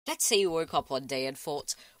Let's say you woke up one day and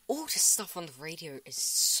thought, all the stuff on the radio is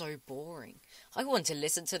so boring. I want to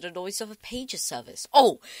listen to the noise of a pager service.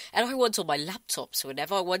 Oh, and I want on my laptop, so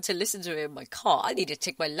whenever I want to listen to it in my car, I need to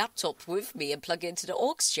take my laptop with me and plug it into the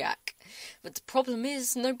aux jack. But the problem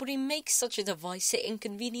is, nobody makes such a device to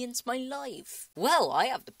inconvenience my life. Well, I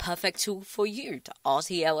have the perfect tool for you, the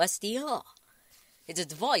RTL-SDR. It's a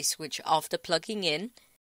device which, after plugging in...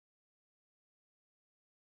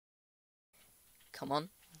 Come on,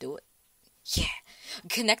 do it. Yeah,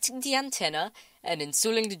 connecting the antenna and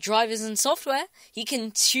installing the drivers and software, you can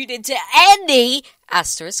tune into any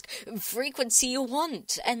frequency you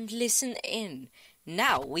want and listen in.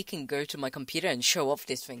 Now we can go to my computer and show off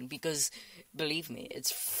this thing because, believe me,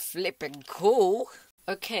 it's flippin' cool.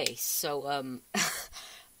 Okay, so I'm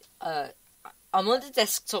on the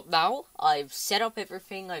desktop now. I've set up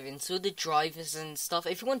everything. I've installed the drivers and stuff.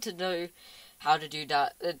 If you want to know how to do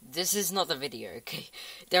that, this is not the video, okay?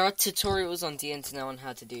 There are tutorials on the internet on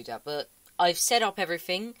how to do that, but I've set up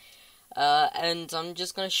everything, and I'm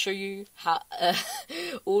just gonna show you how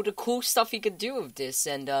all the cool stuff you can do with this,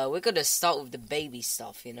 and we're gonna start with the baby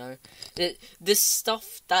stuff, you know? The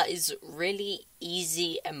stuff that is really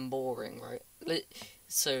easy and boring, right?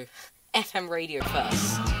 So, FM radio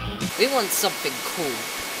first. We want something cool,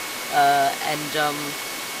 and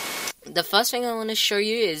the first thing I want to show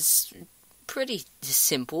you is pretty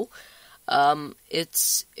simple.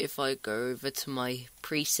 It's, if I go over to my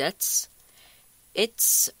presets,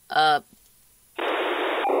 it's the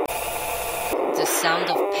sound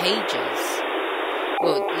of pages.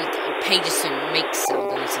 Well, the pages don't make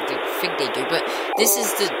sound, at least I don't think they do, but this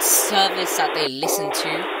is the service that they listen to,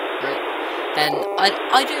 right? And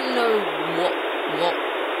I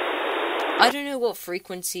don't know what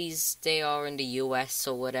frequencies they are in the US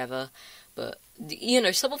or whatever, but, you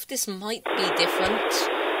know, some of this might be different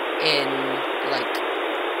in, like,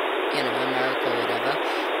 you know, America or whatever.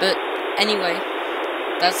 But, anyway,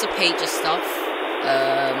 that's the pager stuff.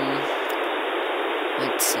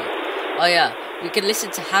 Let's see. Oh, yeah, we can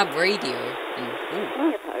listen to ham radio. And,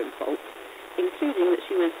 many of her own faults, including that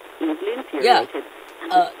she was easily infuriated.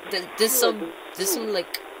 Yeah, there's some,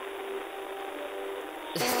 like,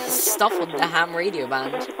 stuff on the ham radio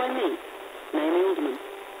band. Presented by me, Naomi Alderman.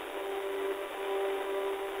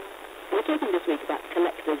 We're talking this week about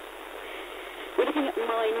collectors. We're looking at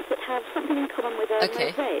minds that have something in common with a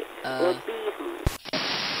mosaic or a beehive.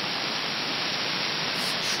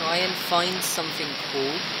 Try and find something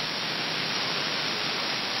cool.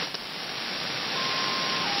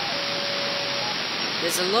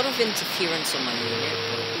 There's a lot of interference on my unit,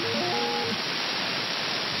 but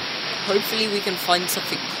hopefully we can find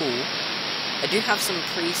something cool. I do have some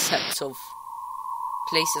presets of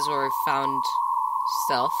places where I found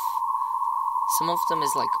stuff. Some of them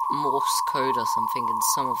is like Morse code or something, and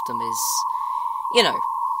some of them is, you know.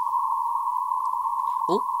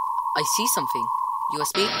 Oh, I see something.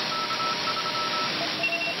 USB.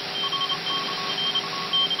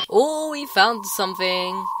 Oh, we found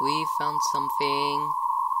something. We found something.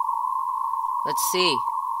 Let's see.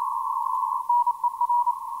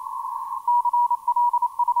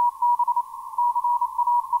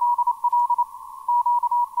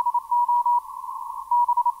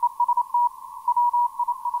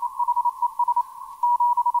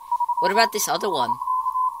 What about this other one?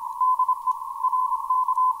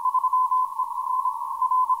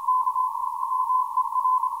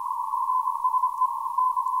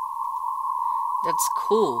 That's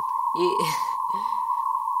cool.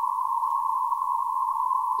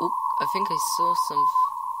 Oop, I think I saw some...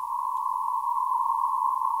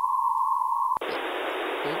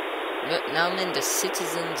 Look, now I'm in the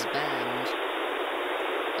Citizens Band.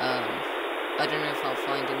 I don't know if I'll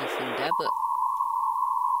find anything there, but...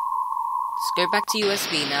 Let's go back to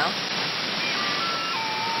USB now.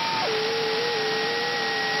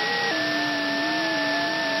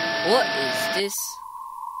 What is this?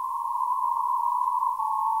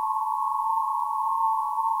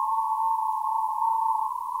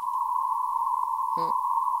 Oh,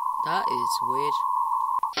 that is weird.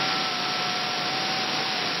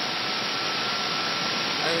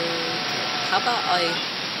 Okay, how about I...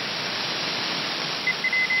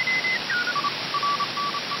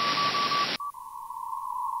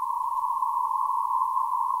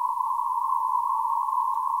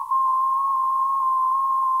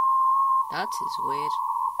 That is weird.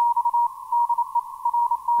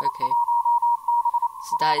 Okay.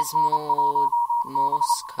 So that is more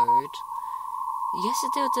Morse code. Yes,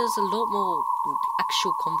 there's a lot more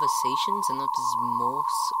actual conversations and not just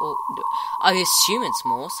Morse. Or I assume it's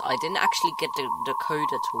Morse. I didn't actually get the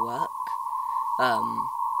decoder to work.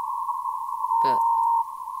 But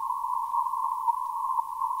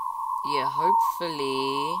yeah,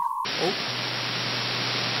 hopefully... Oh.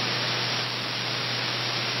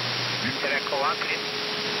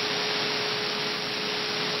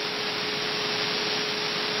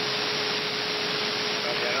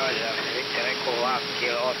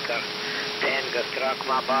 Tango Truck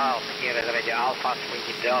Mobile, here is Radio Alpha,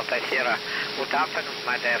 Swingy Delta Sierra. Good afternoon,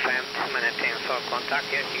 my dear friend. Maintain for contact,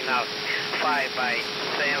 your signal 5 by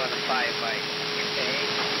 7, 5 by 8.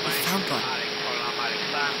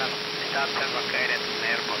 Alexander, station located in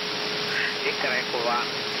Airport. Victor Echo 1,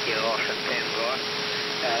 Kilo Ocean Tango,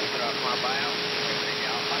 Truck Mobile, Radio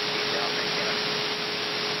Alpha, Swingy Delta Sierra.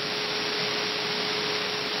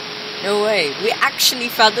 No way, we actually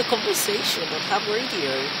found a conversation on ham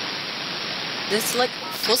radio. There's like,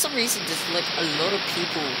 for some reason, there's like a lot of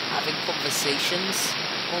people having conversations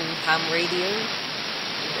on ham radio,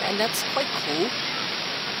 and that's quite cool.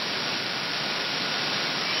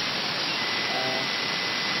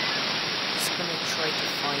 Just gonna try to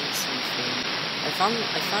find something.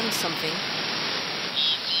 I found something.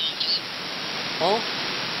 Oh.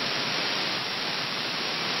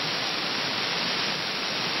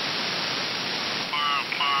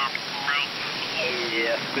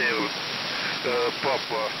 Yes, Bill.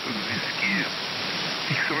 Папа, виски.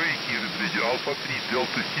 X-ray here is Radio Alpha 3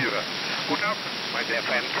 Delta Sierra. Good afternoon, my dear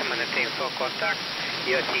friend. Maintain for contact.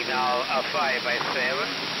 Your signal 5 by 7.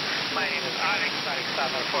 My name is Alex,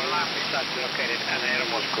 Alexander for Lampi, station located in Air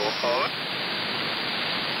Moscow. Over.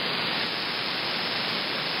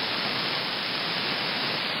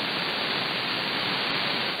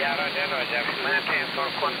 Yeah, Roger. Maintain for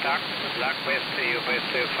contact. Good luck, best to you, best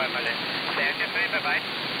to your family. Thank you,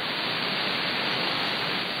 bye-bye.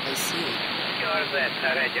 I see. Yours at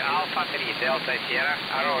Radio Alpha 3 Delta Sierra.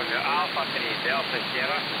 Romeo Alpha 3 Delta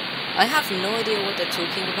Sierra. I have no idea what they're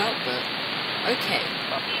talking about, but okay.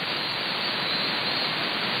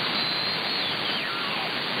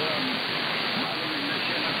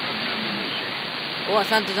 Oh, I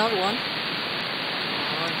found another one.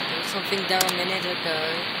 Oh, there was something there a minute ago.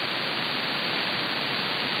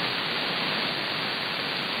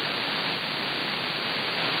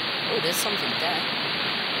 Oh, there's something there.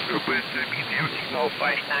 No, 59, now,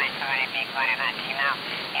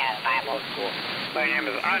 and Bible School. My name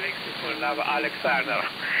is Alex, it will love Alexander.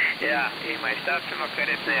 Yeah, in my station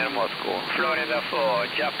located near Moscow. Florida 4,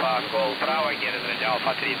 Japan, Golf, Bravo, here is Radio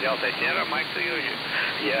Alpha 3 Delta Sierra, Mike to you.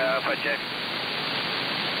 Yeah, for check.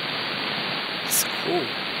 It's cool.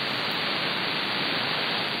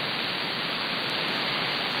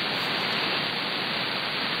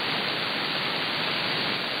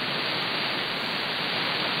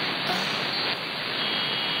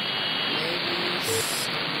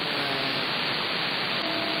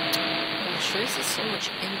 This is so much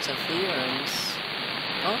interference.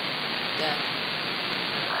 Oh, there.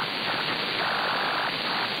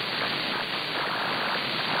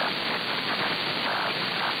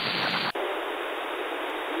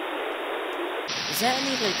 Is there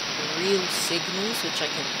any like real signals which I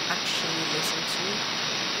can actually listen to?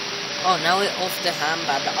 Oh, now we're off the ham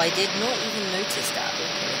band. I did not even notice that.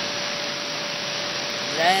 Okay.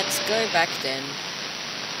 Let's go back then.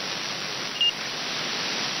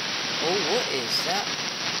 Oh, what is that?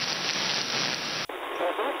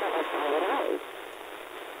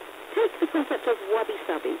 Take the concept of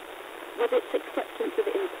wabi-sabi, with its acceptance of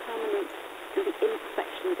impermanence and the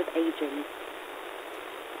imperfections of aging.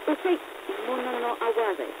 Or take mono no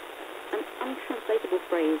aware, an untranslatable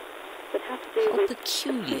phrase that has to do with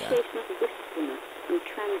peculiar. appreciation of wistfulness and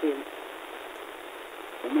transience.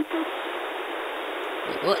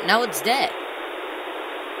 Wait, what? Now it's there.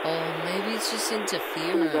 Oh, maybe it's just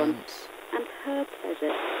interference. And her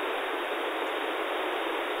pleasure.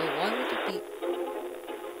 But why would it be...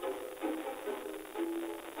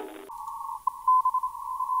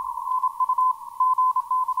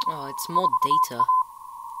 Oh, it's more data.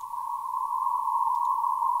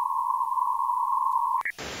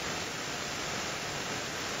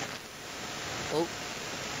 Oh.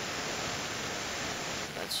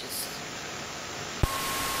 That's just...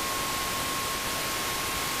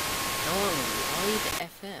 Oh, Wide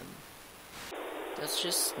FM. That's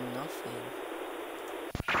just nothing.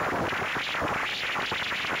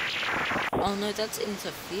 Oh no, that's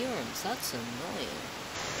interference. That's annoying.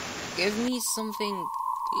 Give me something.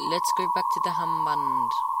 Let's go back to the ham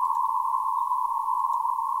band.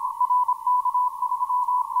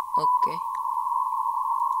 Okay.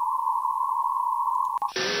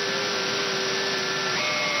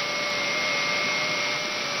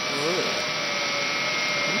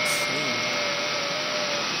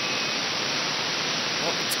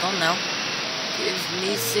 Oh, it's gone now. Give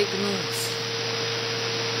me signals.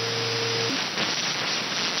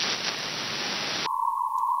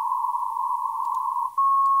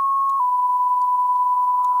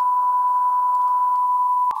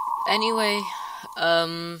 Anyway,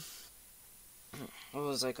 what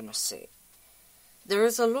was I gonna say? There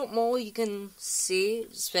is a lot more you can see,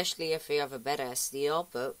 especially if you have a better SDR,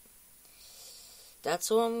 but that's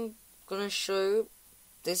all I'm gonna show.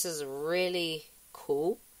 This is really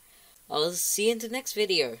cool. I'll see you in the next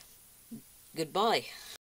video. Goodbye.